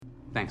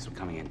Thanks for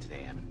coming in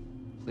today, Evan.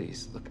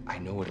 Please, look, I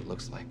know what it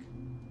looks like.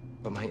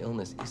 But my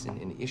illness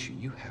isn't an issue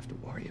you have to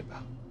worry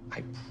about.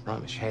 I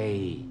promise you.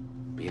 Hey,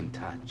 be in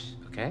touch,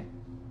 okay?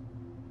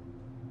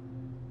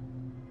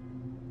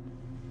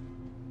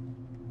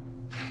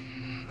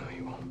 No,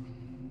 you won't.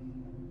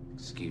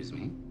 Excuse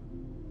me?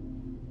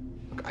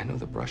 Look, I know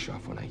the brush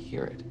off when I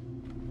hear it.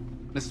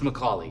 Mr.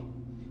 McCauley,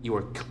 you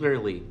are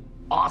clearly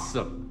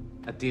awesome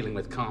at dealing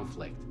with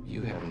conflict.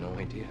 You have no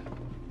idea.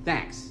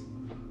 Thanks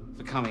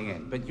for coming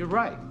in, but you're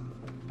right.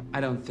 I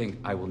don't think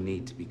I will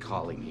need to be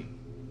calling you.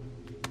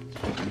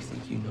 Do you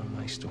think you know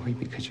my story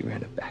because you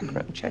ran a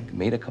background check,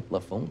 made a couple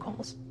of phone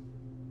calls?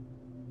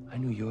 I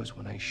knew yours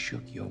when I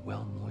shook your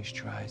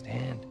well-moisturized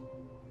hand.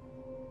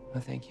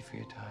 Well, thank you for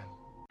your time.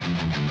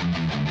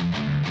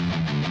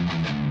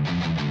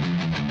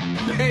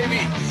 Baby,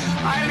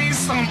 I need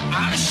some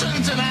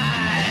action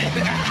tonight.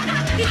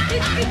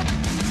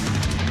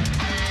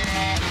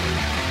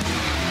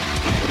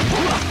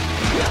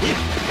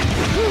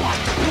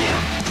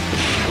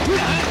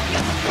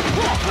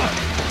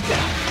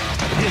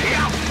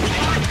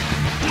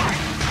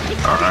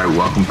 All right,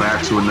 welcome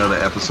back to another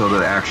episode of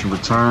The Action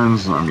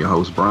Returns. I'm your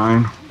host,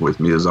 Brian. With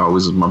me, as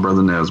always, is my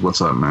brother, Nez.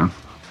 What's up, man?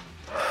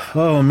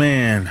 Oh,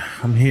 man,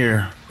 I'm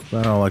here.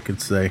 That's all I can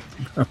say.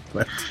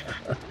 But,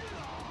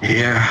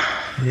 yeah.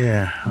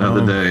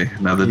 Another day.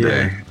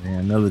 Yeah,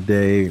 another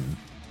day.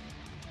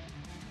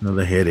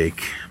 Another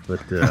headache.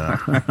 But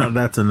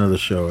that's another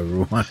show,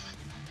 everyone.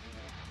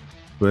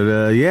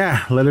 But,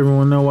 yeah, let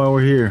everyone know why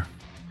we're here.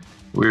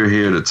 We're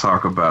here to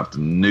talk about the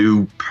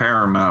new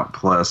Paramount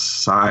Plus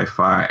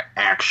sci-fi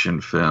action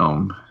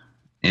film,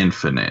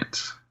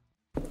 Infinite.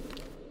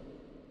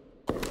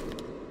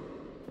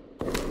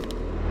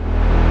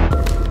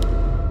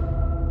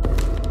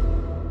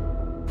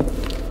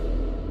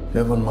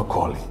 Evan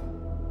McCauley,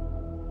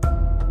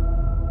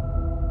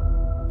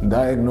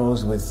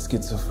 diagnosed with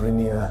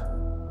schizophrenia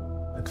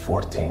at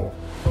 14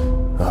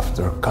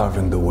 after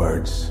carving the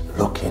words,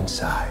 "Look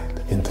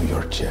inside," into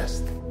your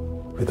chest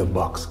with a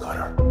box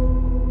cutter.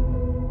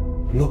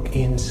 Look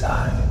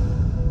inside.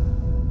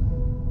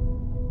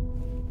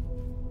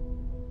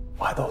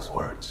 Why those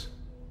words?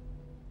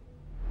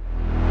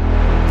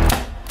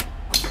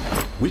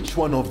 Which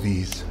one of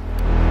these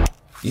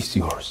is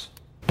yours?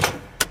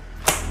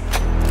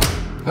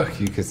 Look,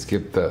 you could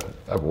skip the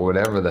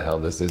whatever the hell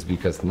this is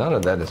because none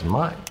of that is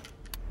mine.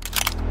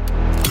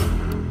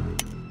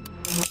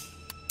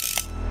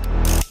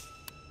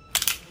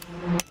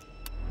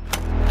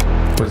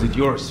 Was it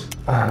yours?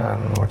 I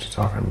don't know what you're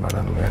talking about. I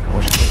don't know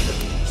what you're talking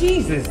about.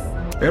 Jesus!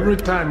 Every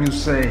time you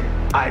say,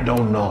 "I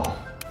don't know,"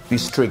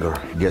 this trigger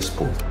gets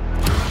pulled.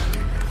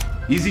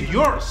 Is it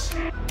yours?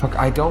 Look,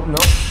 I don't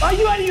know. Are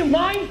you out of your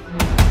mind?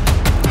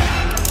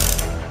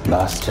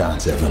 Last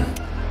chance, Evan.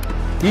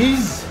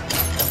 Is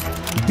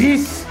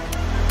this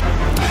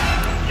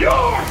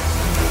yours?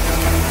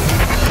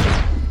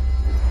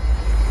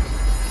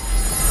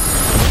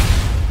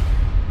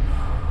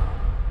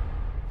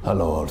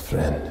 Hello, old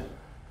friend.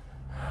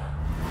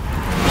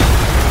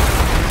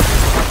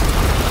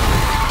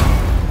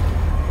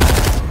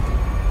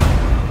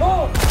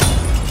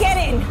 Get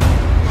in!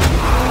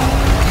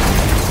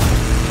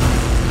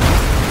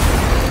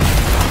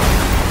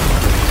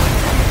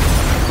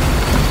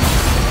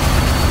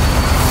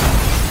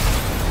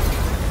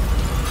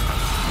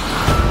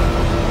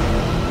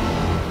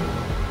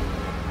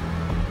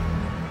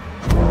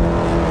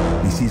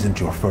 This isn't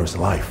your first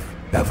life,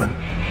 Evan.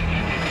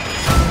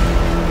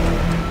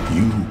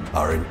 You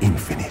are an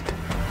infinite.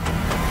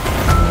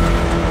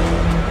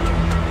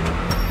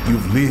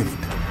 You've lived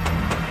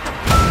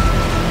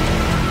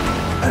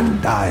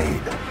and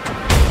died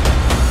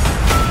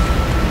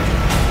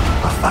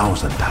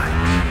 1,000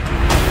 times.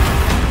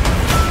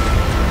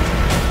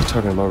 You're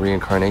talking about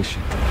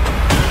reincarnation.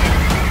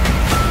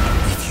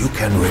 If you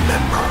can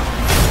remember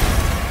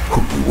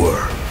who you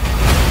were,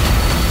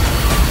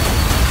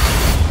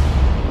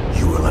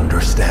 you will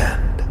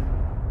understand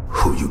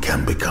who you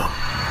can become.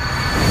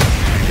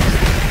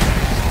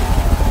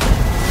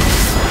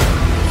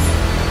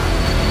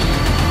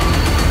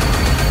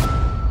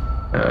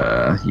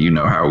 You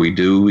know how we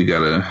do. We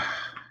gotta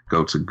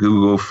go to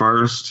Google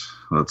first.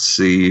 Let's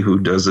see who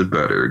does it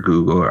better,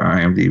 Google or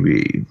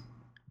IMDb.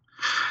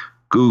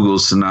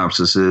 Google's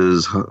synopsis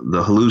is,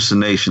 the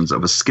hallucinations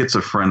of a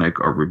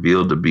schizophrenic are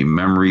revealed to be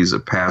memories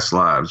of past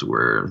lives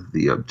where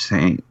he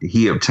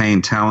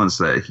obtained talents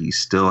that he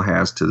still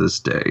has to this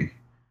day.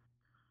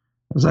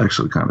 That's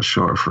actually kind of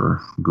short for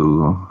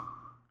Google.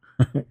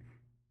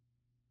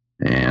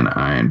 And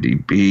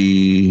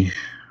IMDb,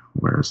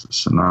 where's the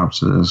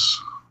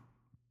synopsis?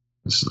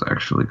 This is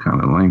actually kind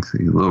of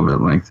lengthy, a little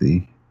bit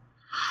lengthy.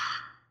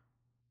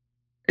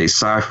 A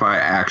sci-fi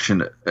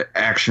action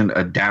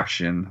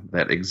adaptation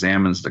that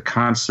examines the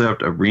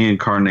concept of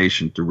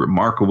reincarnation through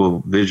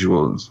remarkable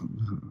visuals.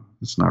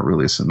 It's not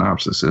really a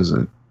synopsis, is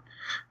it?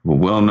 Well,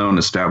 well-known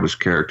established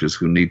characters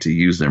who need to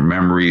use their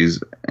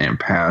memories and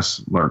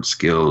past learned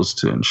skills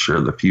to ensure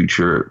the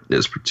future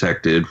is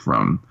protected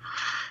from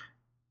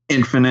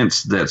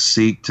infinites that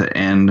seek to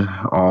end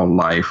all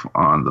life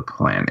on the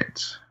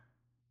planet.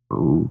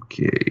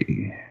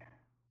 Okay.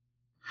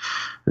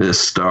 This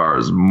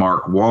stars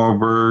Mark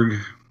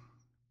Wahlberg.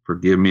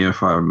 Forgive me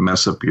if I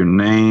mess up your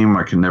name.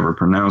 I can never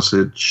pronounce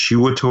it.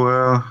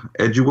 Chiwetel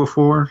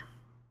Ejiofor.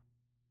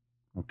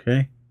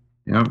 Okay.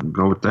 Yep,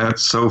 go with that.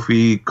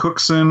 Sophie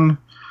Cookson.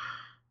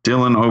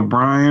 Dylan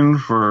O'Brien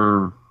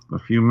for a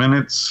few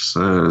minutes.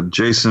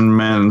 Jason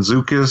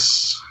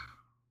Mantzoukas.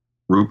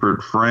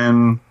 Rupert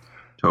Friend.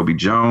 Toby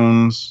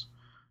Jones.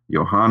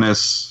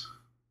 Johannes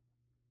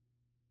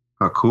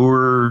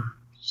Hakur.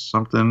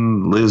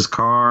 Something. Liz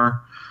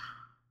Carr.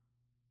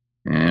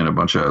 And a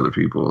bunch of other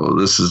people.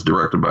 This is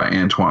directed by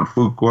Antoine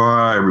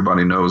Fuqua.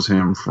 Everybody knows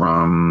him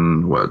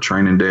from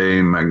Training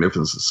Day,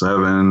 Magnificent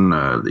Seven,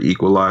 The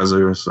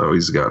Equalizer. So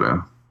he's got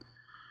a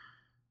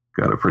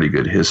pretty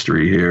good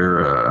history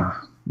here.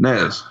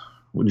 Nez,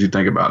 what did you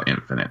think about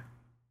Infinite?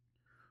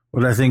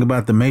 What did I think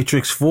about The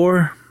Matrix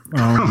 4?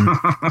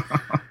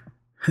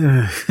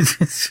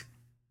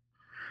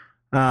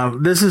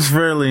 This is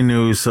fairly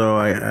new, so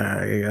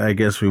I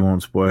guess we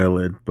won't spoil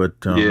it. But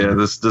yeah,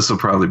 this will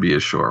probably be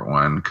a short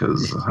one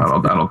because I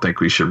don't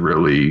think we should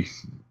really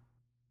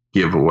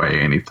give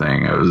away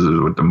anything.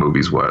 With the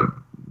movie's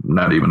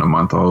not even a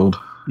month old.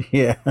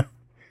 Yeah, it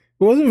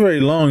wasn't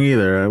very long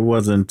either. It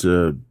wasn't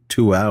 2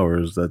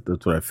 hours.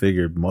 That's what I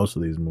figured most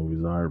of these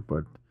movies are,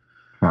 but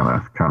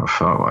kind of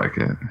felt like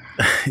it.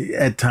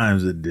 At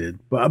times it did,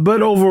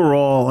 but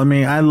overall, I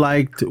mean, I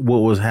liked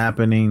what was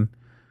happening.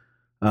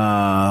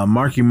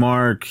 Marky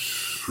Mark,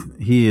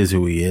 he is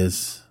who he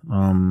is.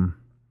 I'm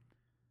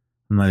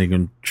not even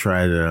gonna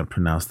try to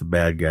pronounce the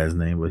bad guy's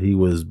name, but he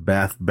was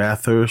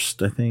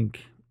Bathurst, I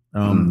think.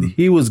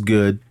 He was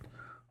good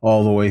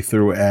all the way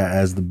through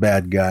as the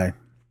bad guy.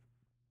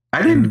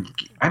 I didn't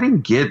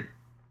get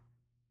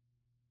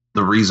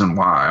the reason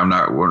why.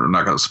 We're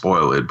not gonna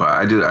spoil it, but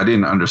I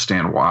didn't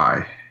understand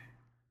why.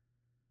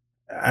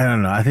 I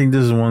don't know. I think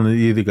this is one that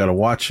you either got to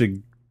watch a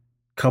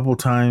couple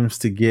times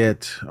to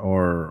get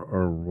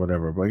or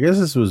whatever. But I guess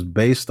this was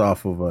based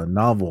off of a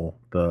novel,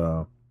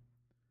 the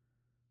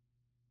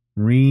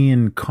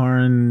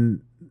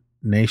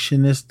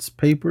Reincarnationists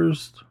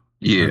Papers.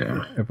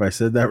 Yeah, if I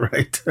said that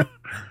right.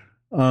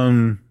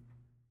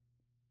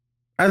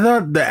 I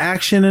thought the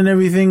action and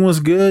everything was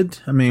good.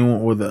 I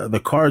mean, with the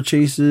car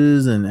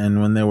chases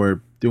and when they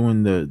were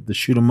doing the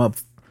shoot 'em up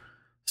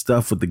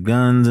stuff with the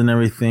guns and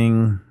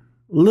everything,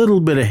 a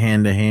little bit of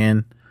hand to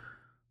hand.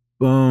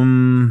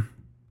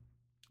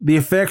 The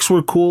effects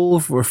were cool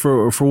for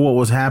what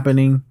was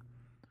happening.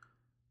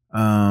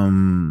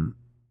 Everyone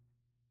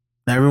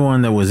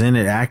that was in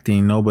it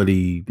acting,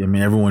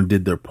 everyone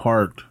did their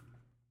part.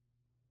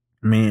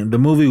 I mean, the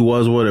movie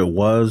was what it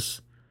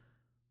was,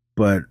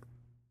 but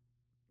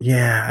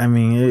yeah, I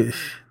mean,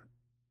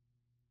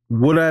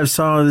 would I have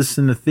saw this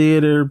in the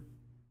theater?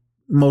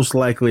 Most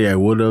likely I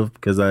would have,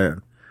 because I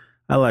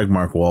like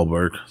Mark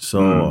Wahlberg,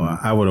 so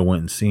I would have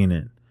went and seen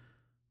it.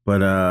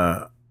 But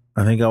I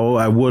think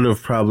I would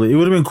have probably. It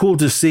would have been cool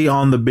to see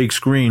on the big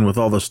screen with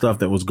all the stuff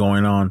that was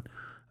going on,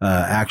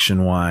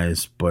 action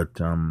wise.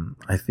 But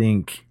I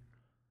think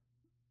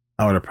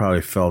I would have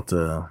probably felt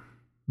a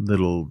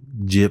little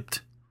gypped,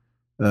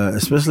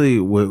 especially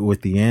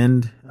with the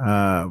end.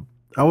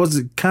 I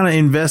was kind of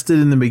invested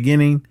in the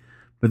beginning,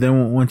 but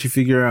then once you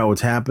figure out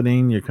what's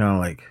happening, you're kind of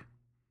like,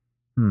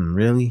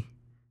 really?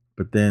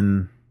 But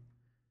then,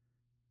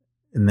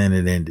 and then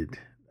it ended.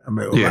 I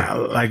mean, yeah.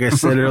 Like I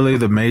said earlier,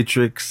 The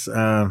Matrix,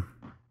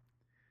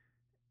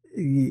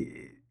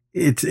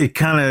 it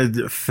kind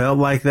of felt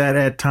like that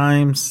at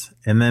times,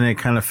 and then it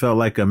kind of felt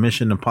like a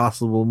Mission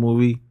Impossible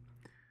movie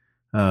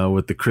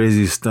with the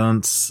crazy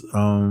stunts.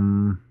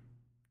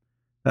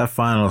 That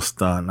final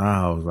stunt,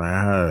 I was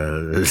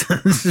like,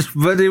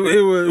 but it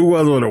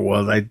was what it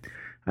was.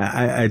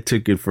 I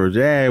took it for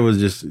it was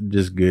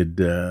just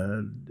good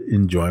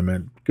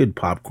enjoyment, good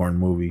popcorn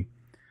movie.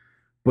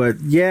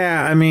 But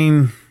yeah, I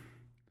mean,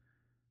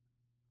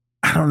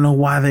 I don't know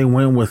why they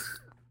went with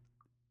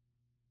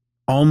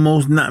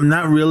almost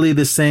not really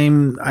the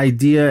same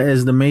idea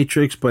as The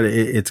Matrix, but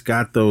it's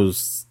got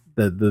those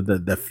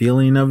the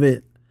feeling of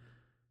it.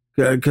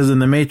 Because in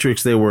The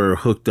Matrix, they were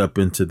hooked up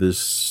into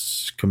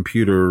this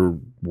computer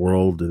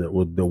world that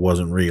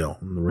wasn't real.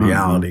 The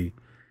reality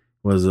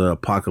was an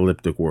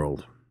apocalyptic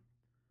world.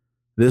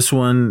 This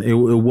one, it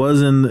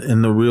was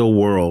in the real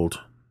world,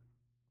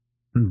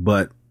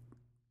 but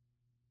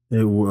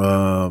it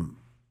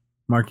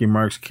Marky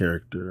Mark's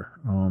character,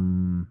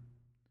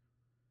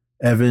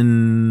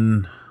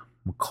 Evan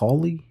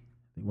McCauley,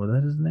 was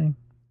that his name?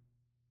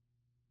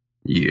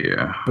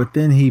 Yeah. But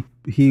then he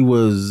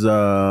was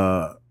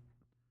I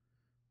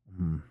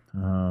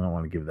don't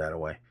want to give that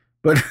away,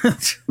 but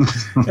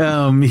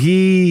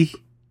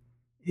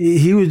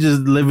he was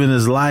just living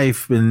his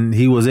life, and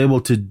he was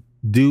able to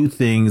do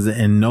things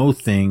and know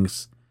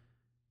things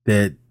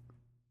that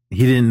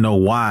he didn't know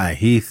why.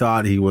 He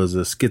thought he was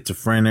a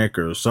schizophrenic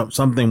or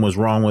something was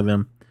wrong with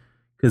him,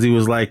 because he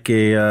was like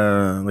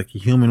a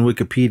human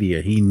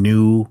Wikipedia. He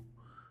knew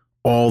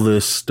all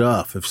this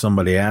stuff if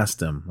somebody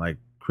asked him like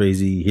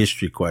crazy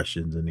history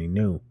questions, and he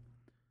knew.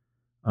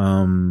 But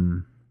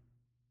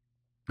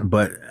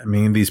I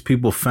mean, these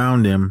people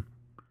found him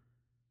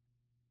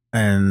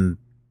and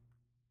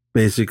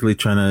basically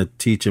trying to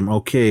teach him,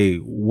 okay,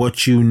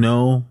 what you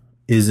know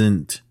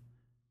isn't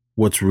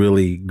what's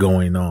really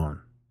going on.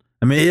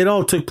 I mean, it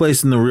all took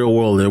place in the real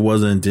world. It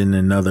wasn't in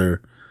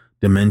another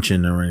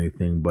dimension or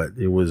anything, but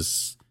it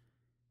was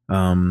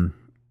kind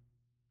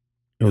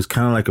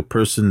of like a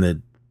person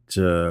that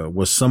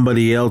was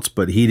somebody else,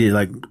 but he did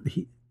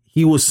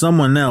he was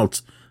someone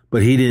else,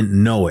 but he didn't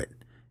know it.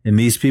 And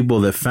these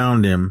people that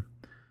found him,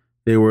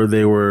 there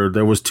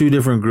was two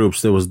different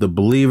groups. There was the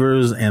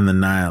believers and the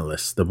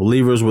nihilists. The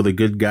believers were the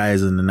good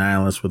guys and the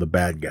nihilists were the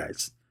bad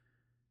guys.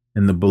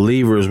 And the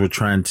believers were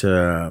trying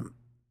to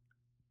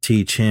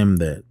teach him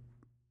that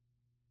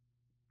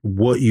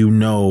what you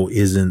know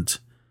isn't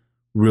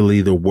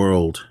really the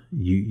world.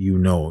 You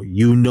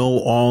know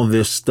all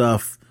this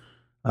stuff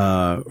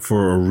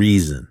for a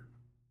reason.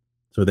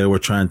 So they were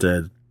trying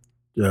to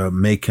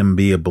make him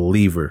be a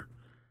believer,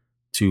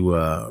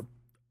 to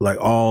like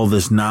all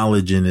this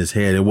knowledge in his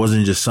head. It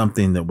wasn't just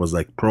something that was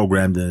like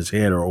programmed in his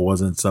head, or it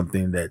wasn't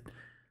something that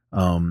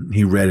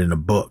he read in a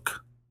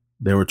book.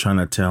 They were trying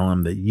to tell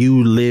him that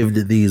you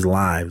lived these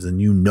lives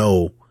and you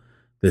know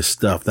this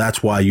stuff.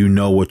 That's why you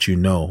know what you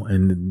know,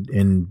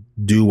 and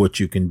do what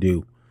you can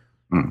do.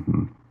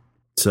 Mm-hmm.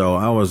 So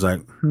I was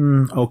like,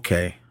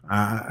 okay,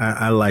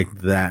 I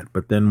like that.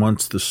 But then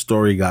once the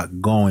story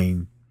got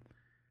going,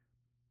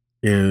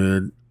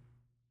 I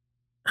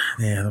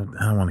don't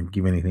want to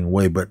give anything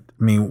away, but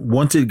I mean,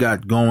 once it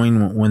got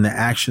going, when the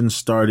action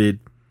started,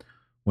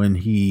 when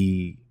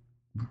he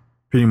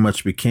pretty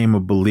much became a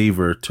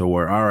believer to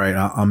where, all right,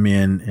 I'm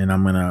in and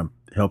I'm going to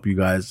help you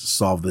guys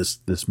solve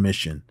this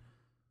mission.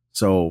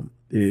 So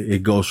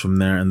it goes from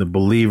there. And the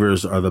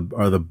believers are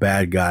the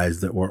bad guys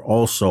that were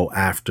also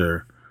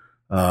after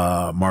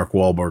Mark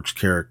Wahlberg's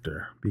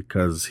character,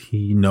 because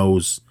he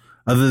knows,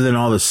 other than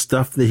all the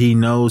stuff that he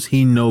knows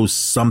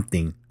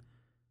something,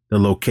 the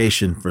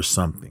location for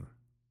something.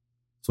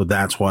 So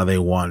that's why they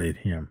wanted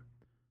him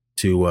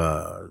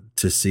to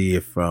see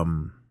if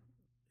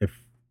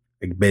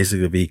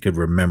basically if he could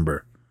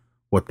remember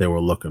what they were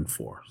looking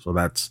for. So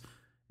that's,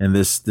 and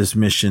this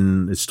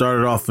mission, it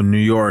started off in New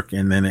York,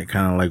 and then it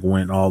kind of like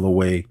went all the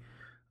way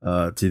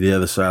to the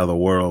other side of the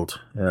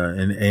world,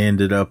 and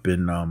ended up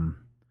in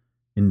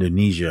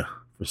Indonesia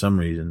for some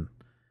reason.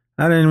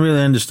 I didn't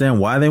really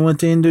understand why they went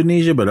to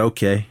Indonesia, but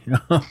okay.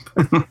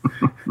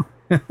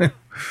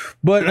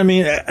 But I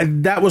mean,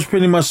 that was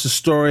pretty much the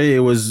story. It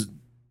was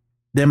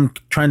them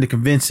trying to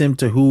convince him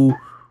to who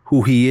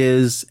he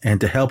is and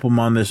to help him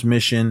on this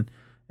mission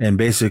and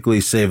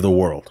basically save the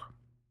world.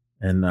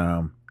 And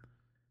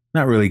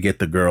not really get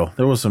the girl.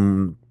 There was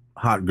some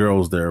hot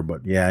girls there,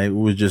 but yeah, it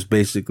was just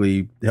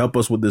basically help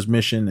us with this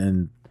mission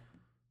and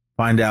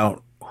find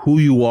out who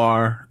you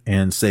are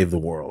and save the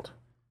world.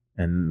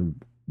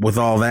 And with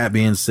all that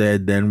being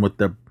said, then with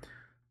the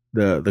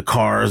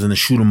cars and the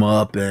shoot 'em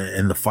up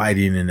and the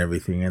fighting and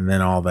everything, and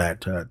then all that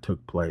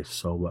took place.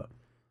 So,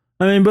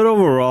 but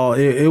overall,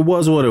 it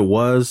was what it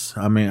was.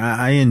 I mean,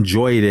 I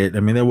enjoyed it. I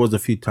mean, there was a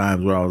few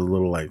times where I was a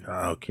little like,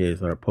 oh, okay,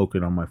 started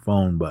poking on my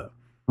phone, but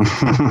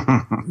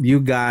you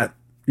got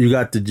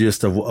the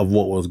gist of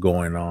what was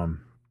going on.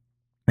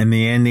 And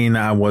the ending,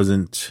 I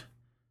wasn't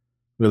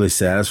really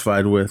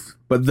satisfied with,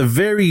 but the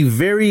very,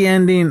 very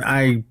ending,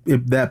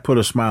 that put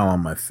a smile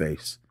on my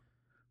face.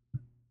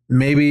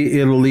 Maybe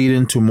it'll lead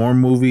into more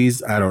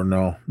movies. I don't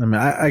know. I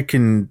mean, I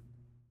can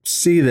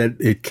see that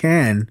it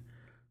can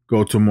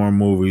go to more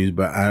movies,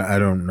 but I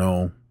don't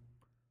know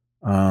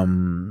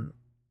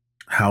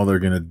how they're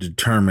going to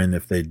determine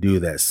if they do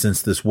that,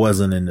 since this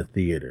wasn't in the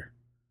theater.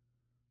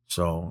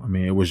 So, I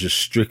mean, it was just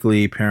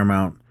strictly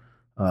Paramount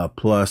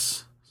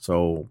Plus.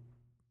 So,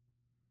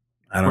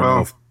 I don't know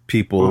if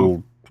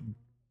people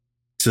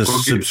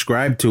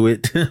subscribe to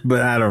it,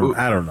 but I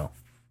don't know.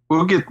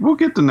 We'll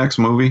get the next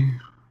movie.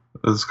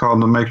 It's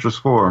called The Matrix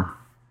 4.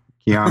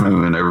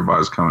 Keanu and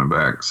everybody's coming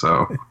back.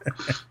 So,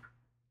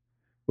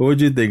 what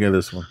would you think of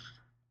this one?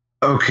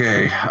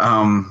 Okay,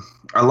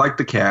 I like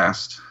the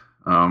cast.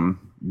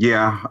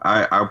 Yeah,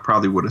 I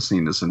probably would have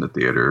seen this in the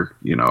theater,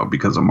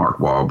 because of Mark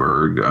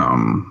Wahlberg.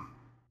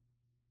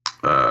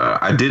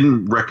 I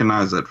didn't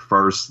recognize at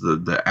first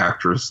the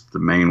actress, the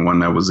main one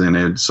that was in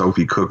it,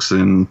 Sophie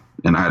Cookson,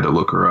 and I had to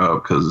look her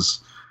up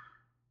because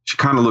she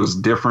kind of looks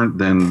different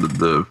than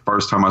the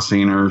first time I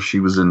seen her. She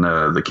was in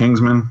The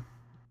Kingsman.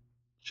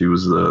 She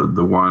was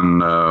the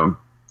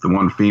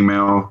one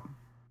female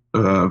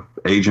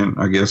agent,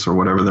 I guess, or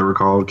whatever they were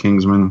called,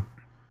 Kingsman.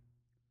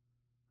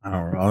 I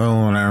don't know. The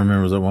only one I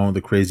remember was the one with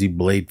the crazy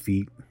blade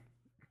feet.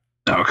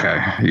 Okay,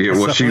 yeah.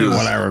 Well, she was the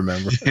one I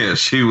remember. Yeah,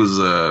 she was.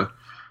 I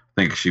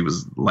think she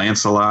was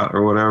Lancelot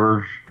or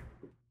whatever.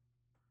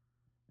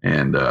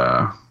 And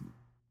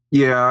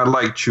yeah, I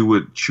like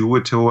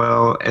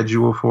Chiwetel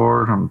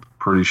Ejiofor. I'm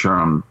pretty sure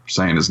I'm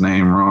saying his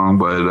name wrong,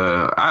 but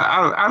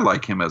I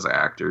like him as an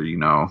actor. You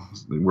know,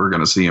 we're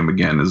gonna see him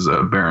again as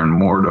Baron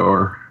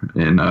Mordor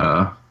in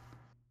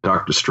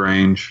Doctor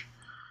Strange.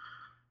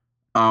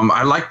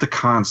 I like the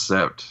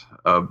concept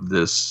of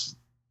this.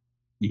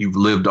 You've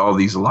lived all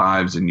these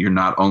lives, and you're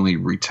not only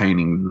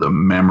retaining the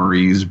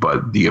memories,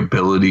 but the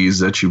abilities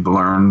that you've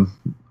learned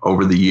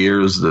over the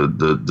years,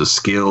 the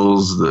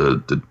skills,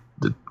 the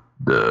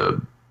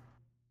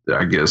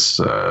I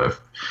guess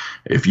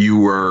if you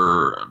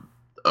were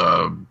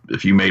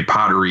if you made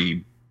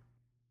pottery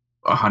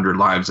 100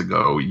 lives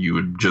ago, you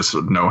would just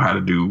know how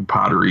to do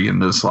pottery in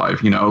this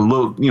life. You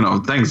know,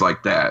 things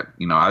like that.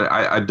 You know,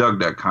 I dug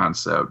that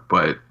concept,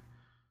 but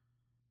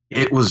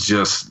it was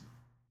just,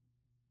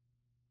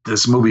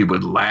 this movie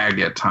would lag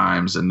at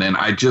times, and then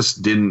I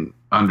just didn't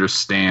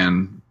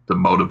understand the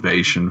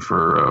motivation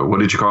for what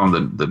did you call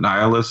them, the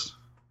nihilists?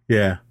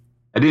 Yeah,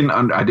 I didn't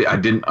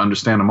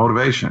understand the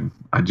motivation.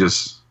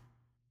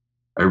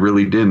 I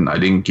really didn't. I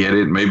didn't get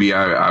it. Maybe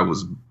there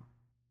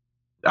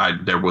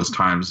was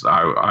times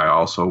I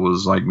also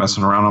was like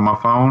messing around on my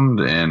phone,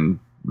 and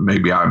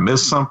maybe I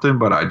missed something,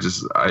 but I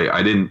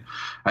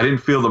didn't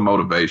feel the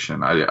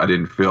motivation. I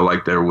didn't feel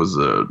like there was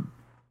a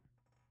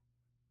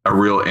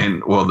real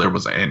end. Well, there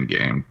was an end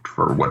game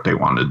for what they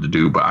wanted to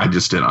do, but I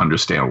just didn't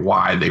understand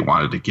why they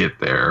wanted to get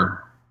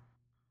there.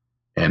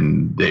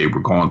 And they were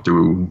going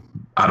through,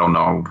 I don't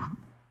know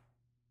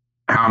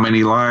how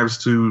many lives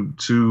to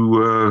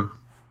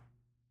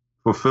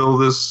fulfill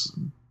this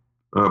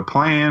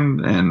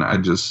plan. And I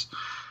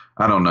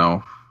don't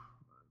know,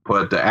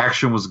 but the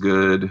action was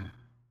good.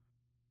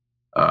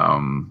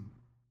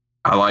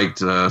 I liked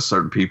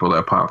certain people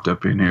that popped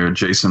up in here.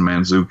 Jason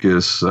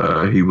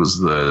Mantzoukas, he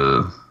was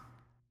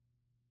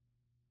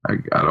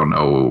I don't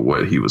know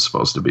what he was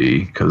supposed to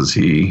be, because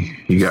he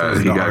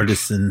got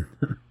artisan.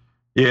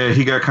 Yeah,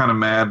 he got kind of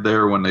mad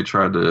there when they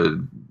tried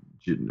to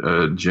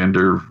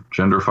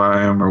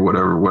genderfy him, or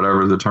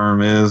whatever the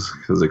term is,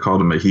 because they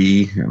called him a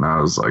he, and I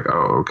was like,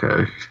 oh,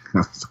 okay.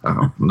 I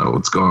don't know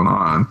what's going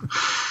on.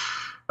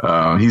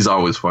 He's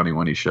always funny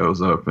when he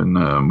shows up in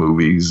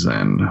movies,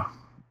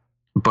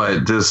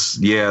 but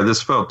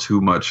this felt too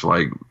much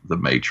like The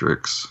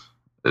Matrix.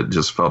 It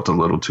just felt a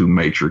little too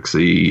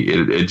Matrixy.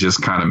 It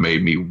just kind of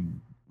made me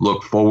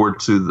look forward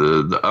to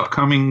the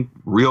upcoming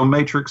real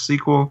Matrix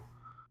sequel.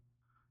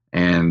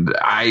 And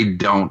I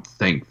don't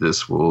think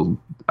we'll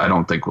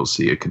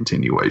see a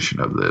continuation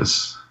of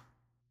this.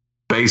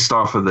 Based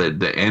off of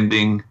the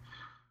ending,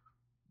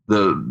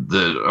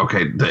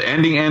 the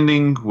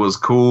ending was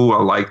cool.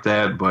 I like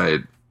that,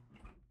 but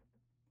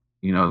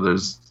you know,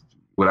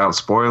 without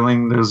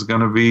spoiling, there's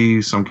going to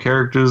be some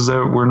characters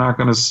that we're not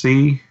going to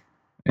see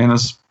in a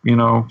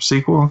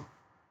sequel.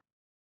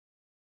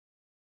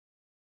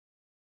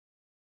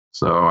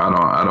 So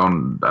I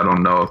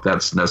don't know if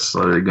that's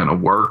necessarily going to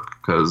work,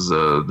 because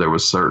there were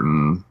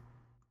certain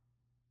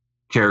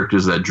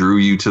characters that drew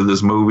you to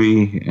this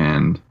movie,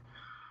 and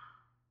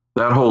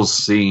that whole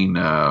scene.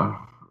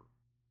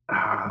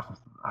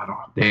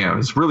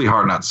 It's really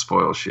hard not to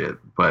spoil shit,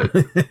 but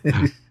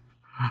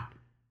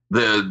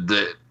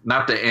the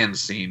not the end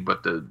scene,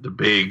 but the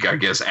big, I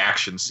guess,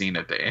 action scene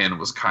at the end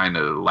was kind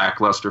of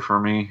lackluster for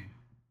me,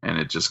 and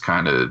it just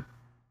kind of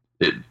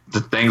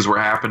the things were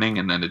happening,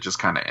 and then it just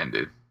kind of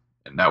ended,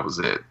 and that was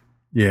it.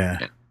 Yeah.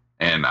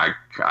 And I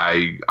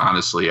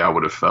honestly, I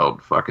would have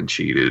felt fucking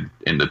cheated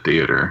in the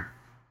theater.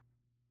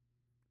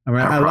 I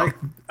mean,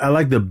 I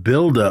like the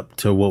build up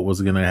to what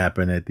was going to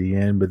happen at the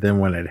end, but then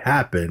when it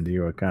happened,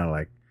 you were kind of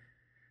like,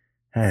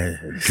 hey.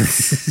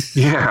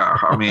 Yeah,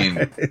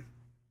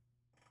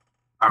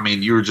 I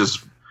mean, you were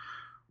just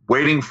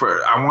waiting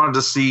for. I wanted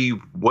to see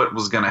what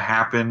was going to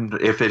happen,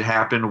 if it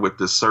happened with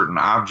this certain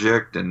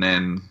object, and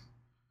then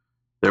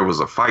there was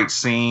a fight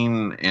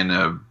scene in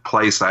a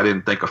place I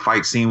didn't think a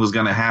fight scene was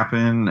going to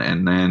happen,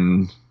 and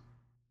then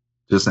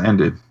just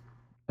ended.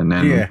 And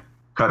then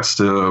cuts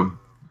to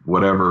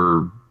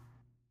whatever,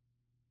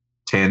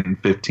 10,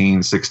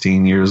 15,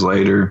 16 years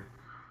later,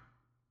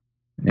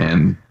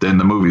 and then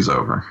the movie's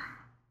over.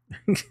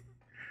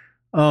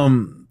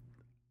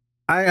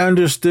 I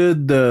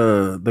understood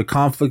the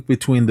conflict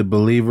between the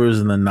believers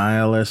and the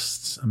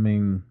nihilists. I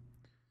mean,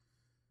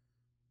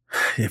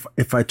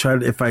 if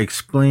I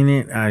explain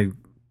it,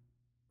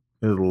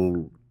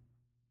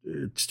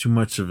 it's too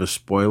much of a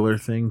spoiler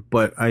thing,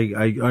 but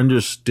I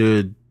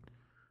understood.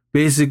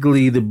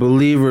 Basically, the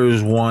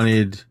believers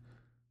wanted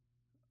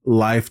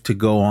life to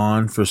go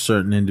on for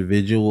certain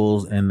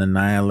individuals, and the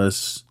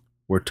nihilists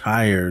were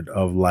tired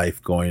of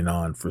life going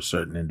on for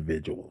certain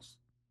individuals.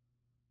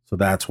 So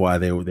that's why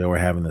they were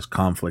having this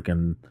conflict,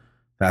 and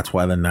that's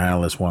why the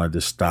nihilists wanted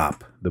to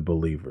stop the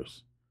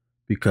believers.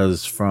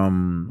 Because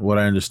from what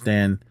I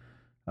understand,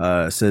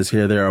 it says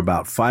here there are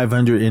about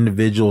 500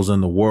 individuals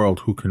in the world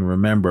who can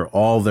remember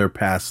all their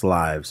past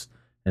lives,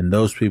 and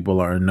those people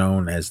are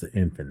known as the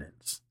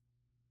Infinites.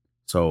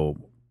 So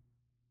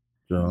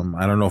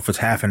I don't know if it's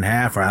half and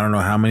half, or I don't know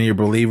how many are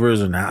believers,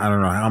 and I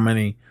don't know how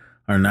many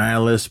are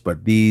nihilists,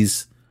 but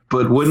these.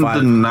 But wouldn't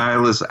the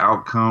nihilist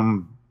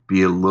outcome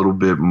be a little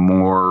bit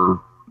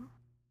more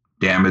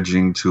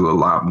damaging to a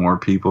lot more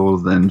people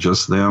than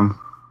just them.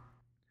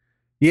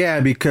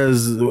 Yeah,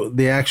 because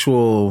the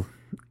actual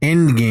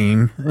end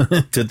game,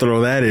 to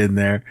throw that in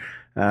there,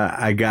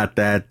 I got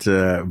that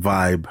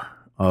vibe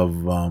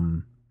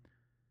of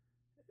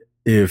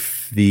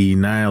if the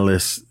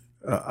Nihilists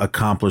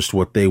accomplished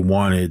what they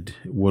wanted,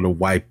 would have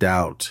wiped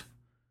out.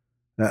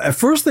 At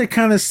first, they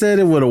kind of said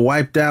it would have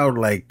wiped out,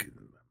 like,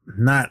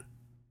 not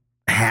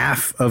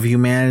half of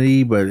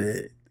humanity, but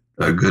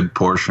a good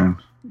portion.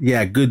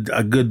 Yeah, a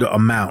good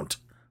amount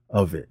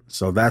of it.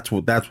 So that's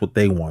what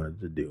they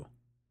wanted to do.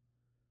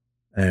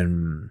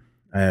 And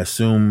I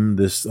assume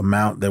this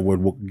amount that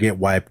would get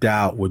wiped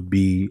out would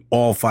be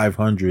all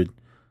 500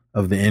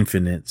 of the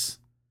Infinites,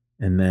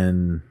 and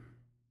then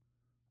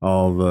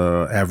all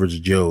the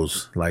average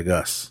Joes like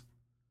us.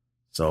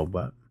 So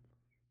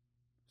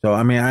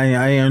I mean,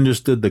 I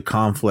understood the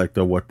conflict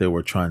of what they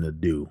were trying to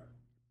do,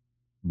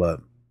 but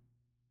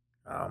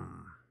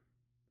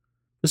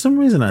for some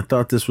reason I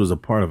thought this was a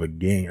part of a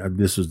game.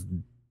 This was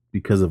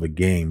because of a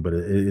game, but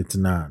it's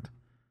not.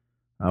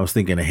 I was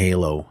thinking of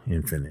Halo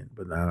Infinite,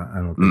 but I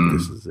don't think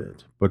this is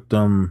it. But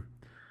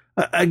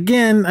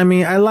again, I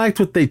mean, I liked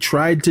what they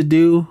tried to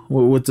do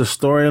with the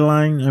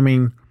storyline. I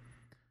mean,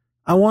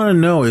 I want to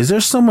know, is there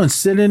someone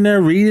sitting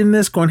there reading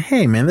this going,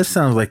 hey, man, this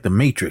sounds like The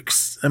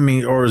Matrix? I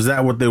mean, or is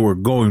that what they were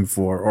going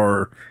for?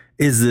 Or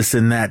is this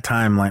in that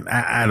timeline?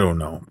 I don't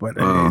know. But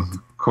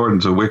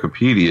according to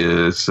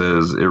Wikipedia, it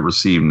says it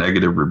received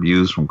negative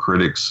reviews from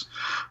critics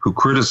who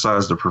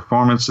criticized the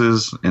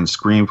performances and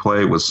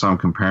screenplay, with some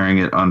comparing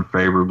it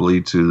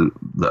unfavorably to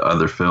the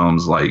other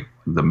films like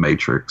The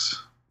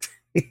Matrix.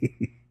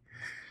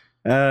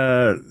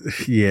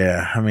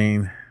 Yeah, I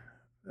mean,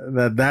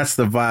 that's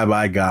the vibe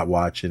I got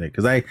watching it,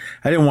 because I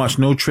didn't watch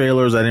no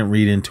trailers. I didn't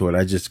read into it.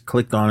 I just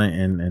clicked on it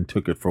and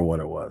took it for what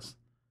it was.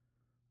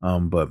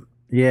 But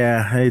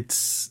yeah, it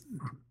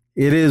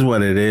is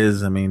what it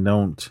is. I mean,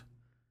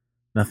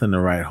 nothing to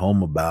write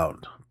home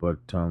about. But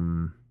I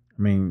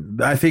mean,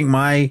 I think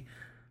my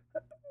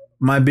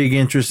big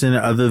interest in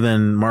it, other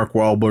than Mark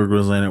Wahlberg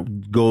was in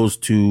it, goes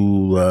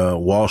to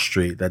Wall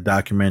Street, that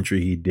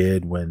documentary he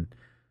did when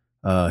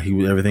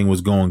everything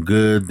was going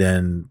good.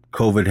 Then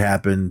COVID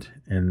happened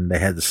and they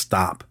had to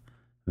stop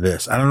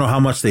this. I don't know how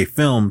much they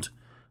filmed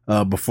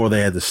before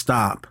they had to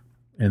stop,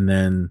 and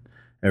then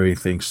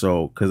everything.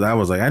 So, because I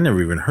was like, I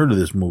never even heard of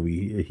this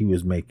movie he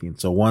was making.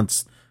 So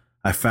once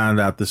I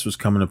found out this was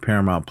coming to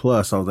Paramount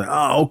Plus, I was like,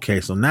 oh,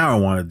 okay. So now I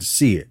wanted to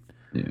see it.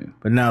 Yeah.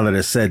 But now that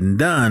it's said and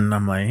done,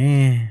 I'm like,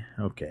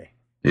 okay.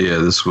 Yeah,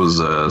 this was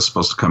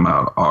supposed to come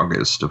out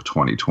August of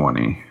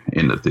 2020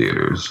 in the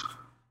theaters.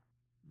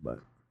 But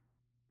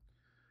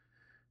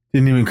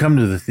didn't even come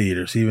to the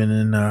theaters, even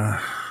in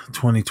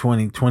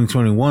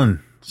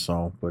 2021.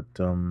 So, but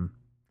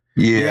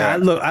yeah,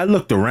 I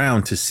looked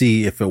around to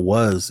see if it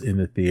was in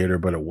the theater,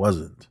 but it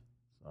wasn't.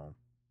 So,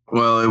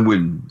 well, it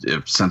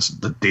would, since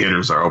the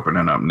theaters are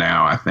opening up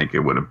now, I think it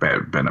would have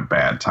been a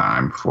bad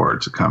time for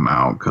it to come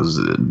out, because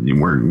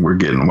we're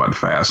getting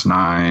Fast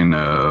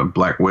 9,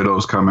 Black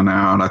Widow's coming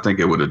out. I think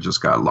it would have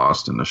just got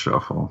lost in the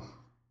shuffle.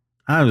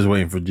 I was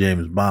waiting for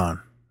James Bond.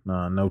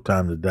 No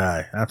Time to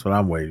Die. That's what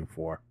I'm waiting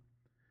for.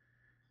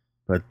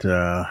 But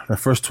the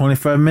first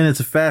 25 minutes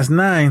of Fast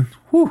 9,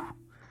 whew.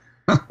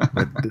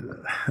 But,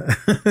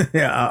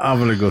 yeah, I'm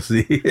gonna go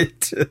see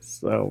it.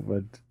 So,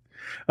 but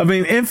I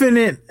mean,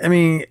 Infinite. I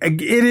mean,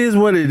 it is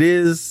what it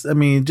is. I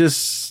mean,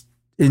 just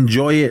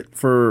enjoy it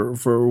for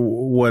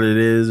what it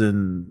is,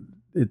 and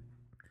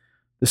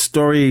the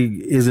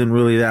story isn't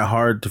really that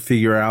hard to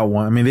figure out.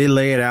 I mean, they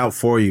lay it out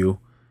for you,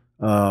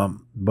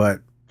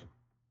 but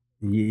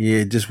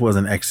it just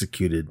wasn't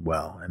executed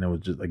well, and it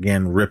was just,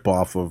 again, rip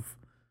off of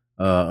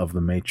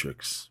The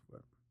Matrix.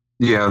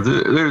 Yeah,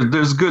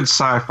 there's good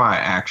sci-fi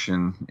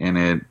action in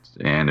it,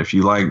 and if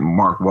you like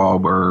Mark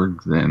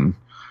Wahlberg, then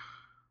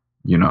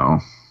you know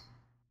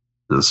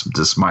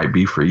this might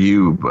be for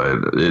you. But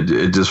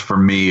it just, for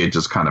me, it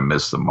just kind of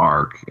missed the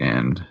mark.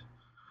 And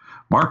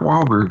Mark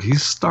Wahlberg,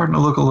 he's starting to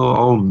look a little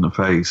old in the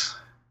face.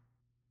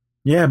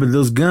 Yeah, but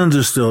those guns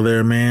are still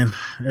there, man.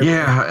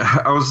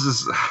 Yeah, I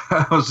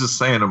was just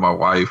saying to my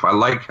wife, I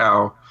like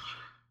how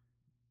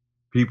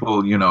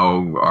people,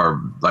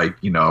 are like,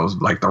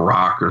 like The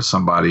Rock or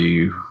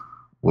somebody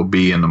will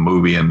be in the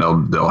movie and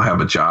they'll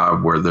have a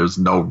job where there's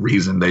no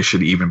reason they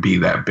should even be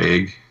that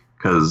big.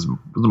 Because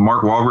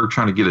Mark Wahlberg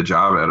trying to get a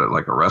job at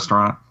like a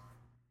restaurant.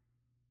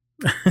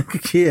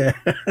 Yeah,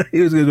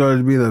 he was going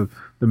to be the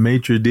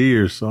maitre d'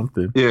 or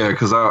something. Yeah,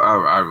 because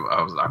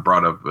I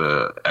brought up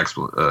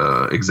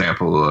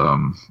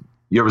example.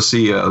 You ever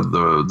see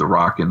the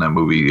Rock in that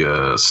movie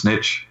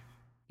Snitch?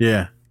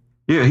 Yeah.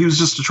 Yeah, he was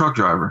just a truck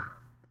driver.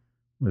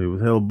 He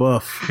was hell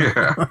buff.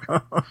 Yeah.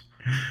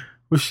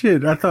 Well,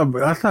 shit, I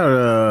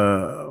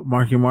thought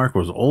Marky Mark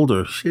was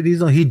older. Shit,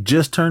 he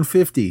just turned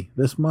 50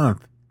 this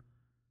month.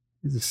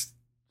 He's just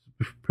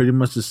pretty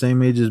much the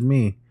same age as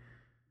me.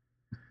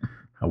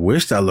 I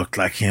wished I looked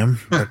like him,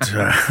 but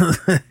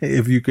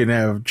if you can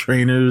have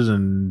trainers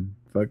and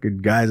fucking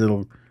guys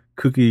that'll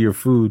cook you your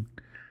food.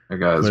 That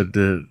guy's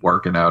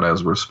working out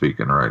as we're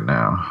speaking right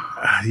now.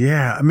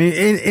 Yeah, I mean,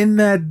 in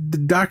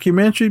that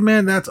documentary,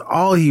 man, that's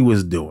all he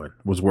was doing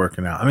was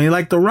working out. I mean,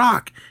 like The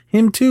Rock,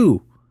 him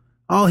too.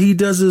 All he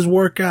does is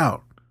work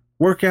out,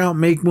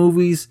 make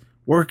movies,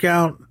 work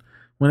out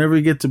whenever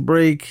he gets a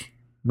break.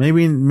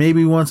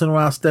 Maybe once in a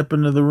while, step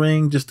into the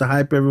ring just to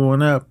hype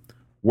everyone up.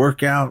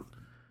 Work out,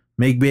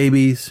 make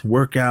babies,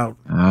 work out.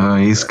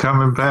 He's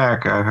coming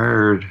back, I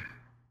heard.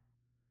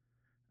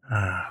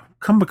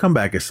 Come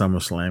back at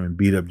SummerSlam and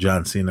beat up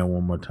John Cena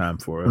one more time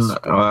for us.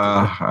 Just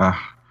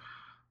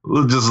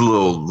a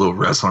little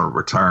wrestling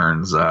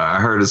returns. I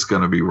heard it's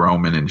going to be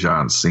Roman and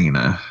John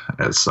Cena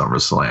at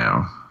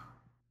SummerSlam,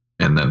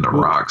 and then The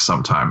Rock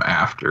sometime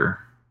after.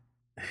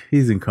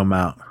 He's gonna come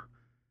out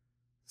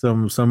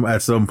some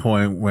at some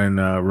point when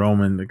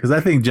Roman, because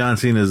I think John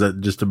Cena is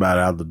just about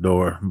out the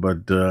door.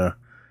 But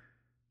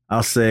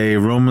I'll say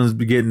Roman's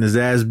getting his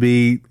ass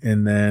beat,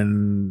 and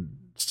then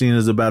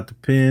Cena's about to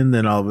pin.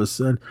 Then all of a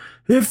sudden,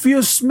 if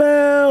you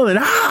smell it,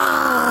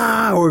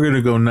 we're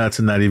gonna go nuts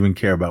and not even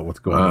care about what's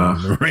going on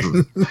in the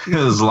ring.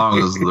 As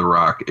long as The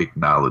Rock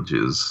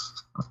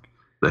acknowledges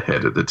the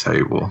head of the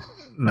table.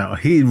 No,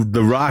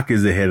 The Rock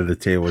is the head of the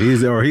table.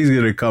 He's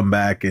gonna come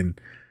back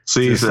and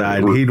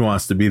decide he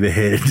wants to be the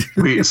head.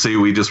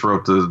 we just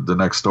wrote the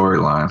next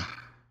storyline.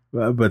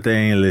 But they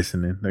ain't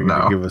listening. They're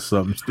gonna give us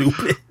something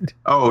stupid.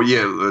 Oh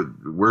yeah,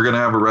 we're gonna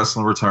have a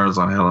Wrestling Returns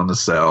on Hell in a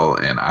Cell,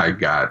 and I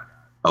got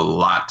a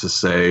lot to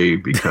say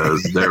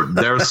because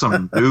there's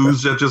some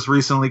news that just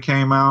recently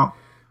came out,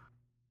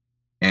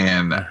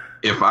 and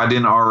if I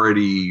didn't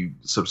already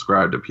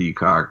subscribe to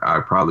Peacock, I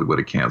probably would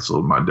have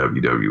canceled my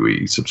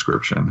WWE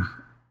subscription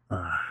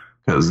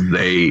because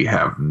they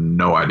have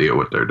no idea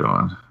what they're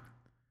doing.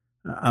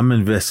 I'm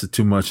invested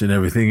too much in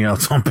everything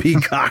else on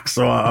Peacock,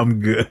 so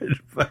I'm good.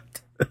 But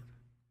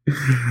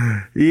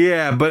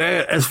yeah, but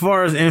as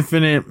far as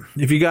Infinite,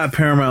 if you got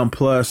Paramount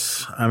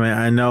Plus, I mean,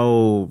 I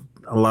know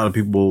a lot of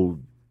people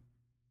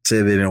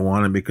say they didn't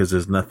want it because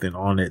there's nothing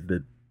on it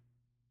that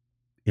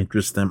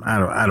interests them.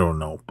 I don't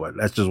know, but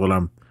that's just what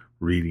I'm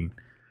reading.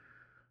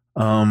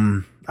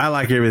 I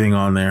like everything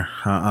on there.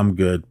 I'm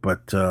good,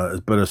 but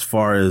as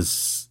far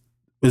as,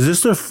 is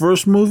this their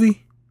first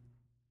movie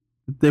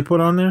they put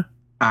on there?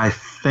 I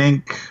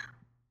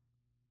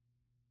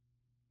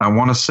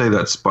want to say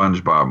that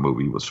SpongeBob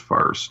movie was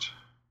first.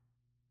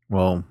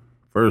 Well,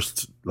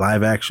 first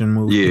live action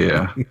movie.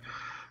 Yeah,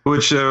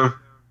 which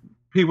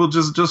people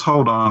just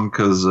hold on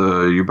because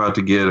you're about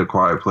to get A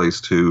Quiet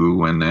Place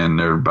 2, and then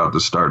they're about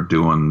to start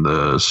doing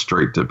the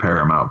straight to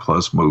Paramount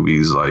Plus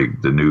movies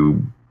like the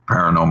new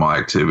Paranormal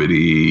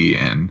Activity,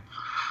 and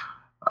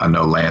I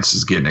know Lance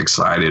is getting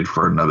excited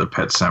for another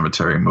Pet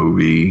Sematary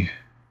movie.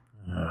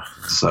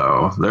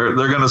 So they're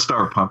going to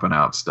start pumping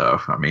out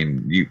stuff. I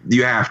mean,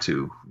 you have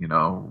to,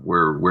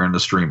 we're in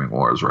the streaming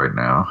wars right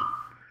now.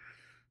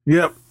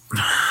 Yep.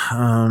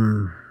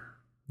 I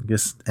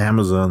guess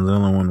Amazon's the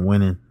only one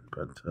winning,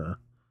 but as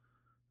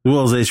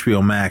well as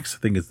HBO Max, I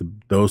think it's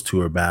those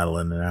two are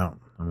battling it out.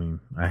 I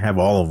mean, I have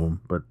all of them,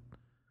 but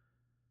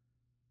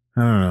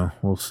I don't know.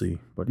 We'll see.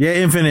 But yeah,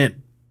 Infinite,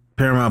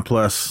 Paramount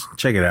Plus,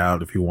 check it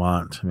out if you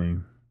want. I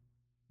mean,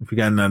 if you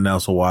got nothing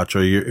else to watch,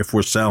 or if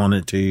we're selling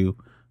it to you,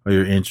 or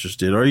you're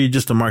interested, or you're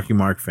just a Marky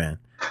Mark fan,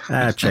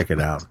 check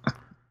it out.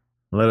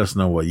 Let us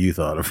know what you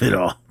thought of it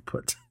all.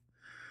 But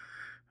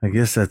I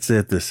guess that's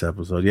it this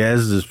episode. Yeah,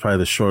 this is probably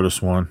the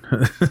shortest one.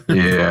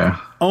 Yeah.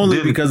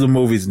 Only because the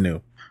movie's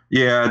new.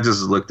 Yeah, I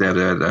just looked at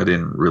it. I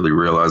didn't really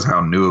realize how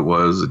new it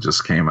was. It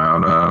just came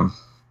out,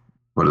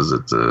 what is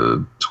it,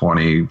 the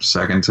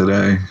 22nd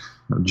today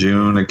of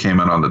June? It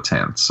came out on the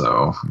 10th,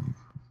 so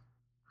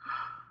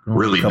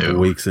really a couple new.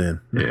 Weeks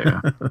in.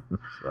 Yeah.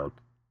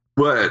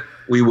 But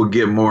we will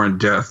get more in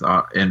depth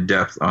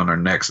on our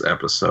next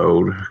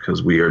episode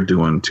because we are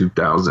doing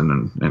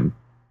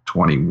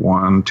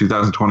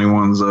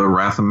 2021's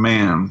Wrath of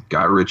Man,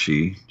 Guy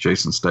Ritchie,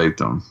 Jason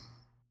Statham.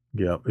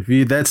 Yep.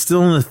 That's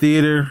still in the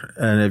theater,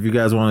 and if you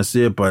guys want to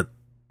see it, but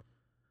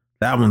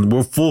that one,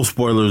 we're full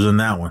spoilers in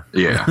that one.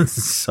 Yeah.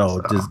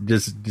 so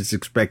just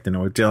expecting it.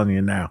 We're telling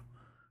you now.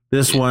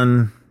 This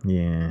one,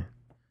 yeah.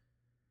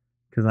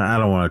 Because I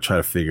don't want to try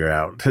to figure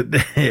out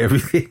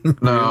everything.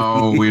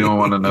 No, we don't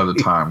want another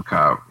Time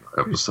Cop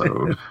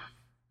episode.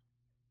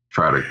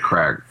 Try to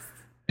crack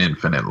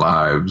Infinite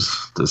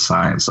Lives, the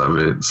science of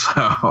it.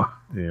 So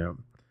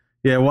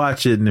yeah,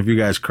 watch it, and if you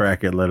guys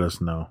crack it, let us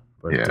know.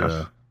 But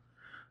yeah.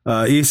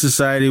 East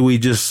Society, we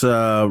just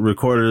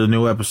recorded a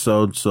new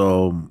episode,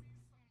 so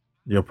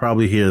you'll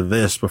probably hear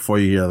this before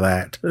you hear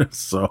that.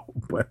 So,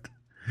 but.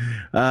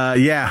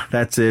 Yeah,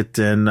 that's it.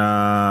 And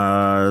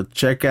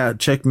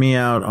check me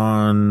out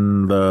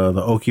on the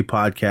Okie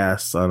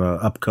podcast on an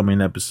upcoming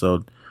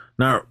episode.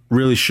 Not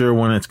really sure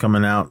when it's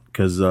coming out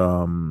because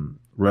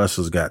Russ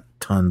has got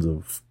tons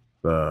of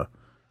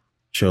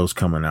shows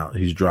coming out.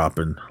 He's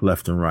dropping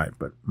left and right,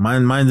 but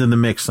mine's in the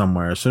mix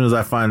somewhere. As soon as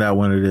I find out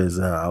when it is,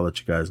 I'll let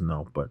you guys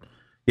know. But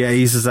yeah,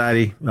 East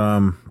Society,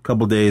 a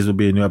couple days will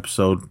be a new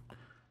episode.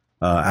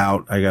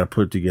 out. I got to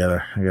put it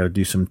together. I got to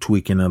do some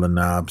tweaking of the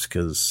knobs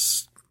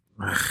because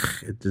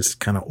it just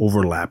kind of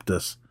overlapped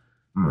us.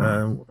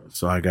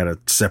 So I got to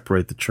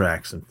separate the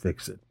tracks and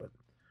fix it. But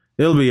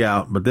it'll be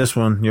out. But this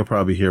one, you'll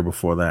probably hear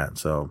before that.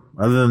 So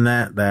other than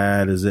that,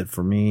 that is it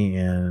for me.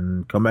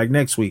 And come back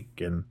next week.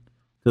 And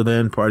till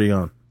then, party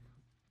on.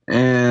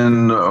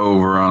 And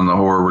over on the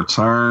Horror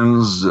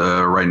Returns,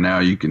 right now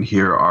you can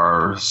hear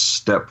our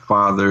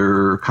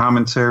stepfather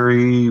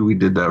commentary. We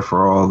did that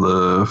for all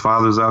the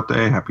fathers out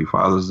there. Happy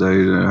Father's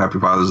Day. Happy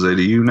Father's Day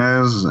to you,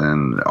 Nez,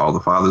 and all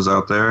the fathers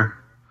out there.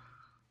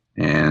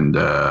 And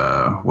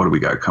what do we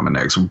got coming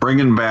next? We're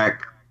bringing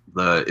back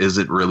the Is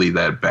It Really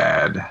That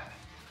Bad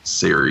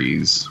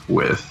series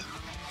with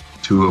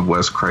two of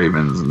Wes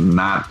Craven's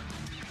not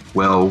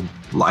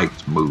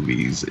well-liked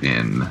movies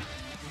in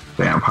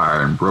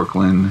Vampire in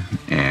Brooklyn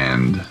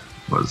and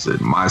was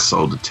it My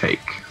Soul to Take.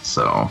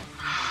 So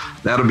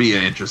that'll be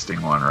an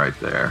interesting one right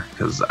there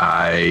because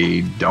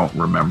I don't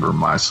remember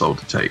My Soul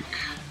to Take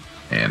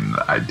and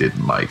I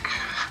didn't like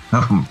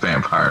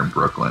Vampire in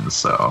Brooklyn,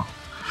 so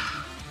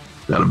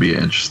that'll be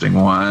an interesting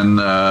one.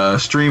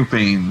 Stream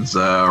Fiends,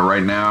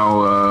 right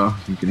now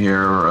you can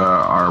hear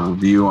our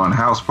review on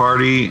House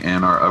Party,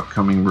 and our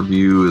upcoming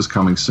review is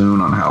coming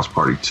soon on House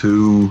Party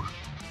 2.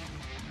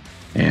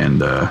 And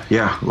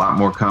yeah, a lot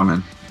more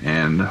coming.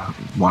 And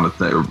want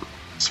to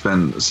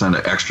send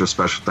an extra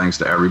special thanks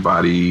to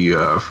everybody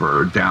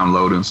for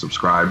downloading,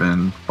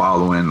 subscribing,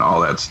 following,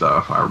 all that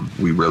stuff.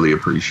 We really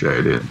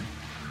appreciate it.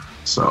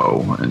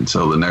 So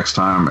until the next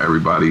time,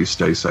 everybody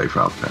stay safe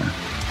out there.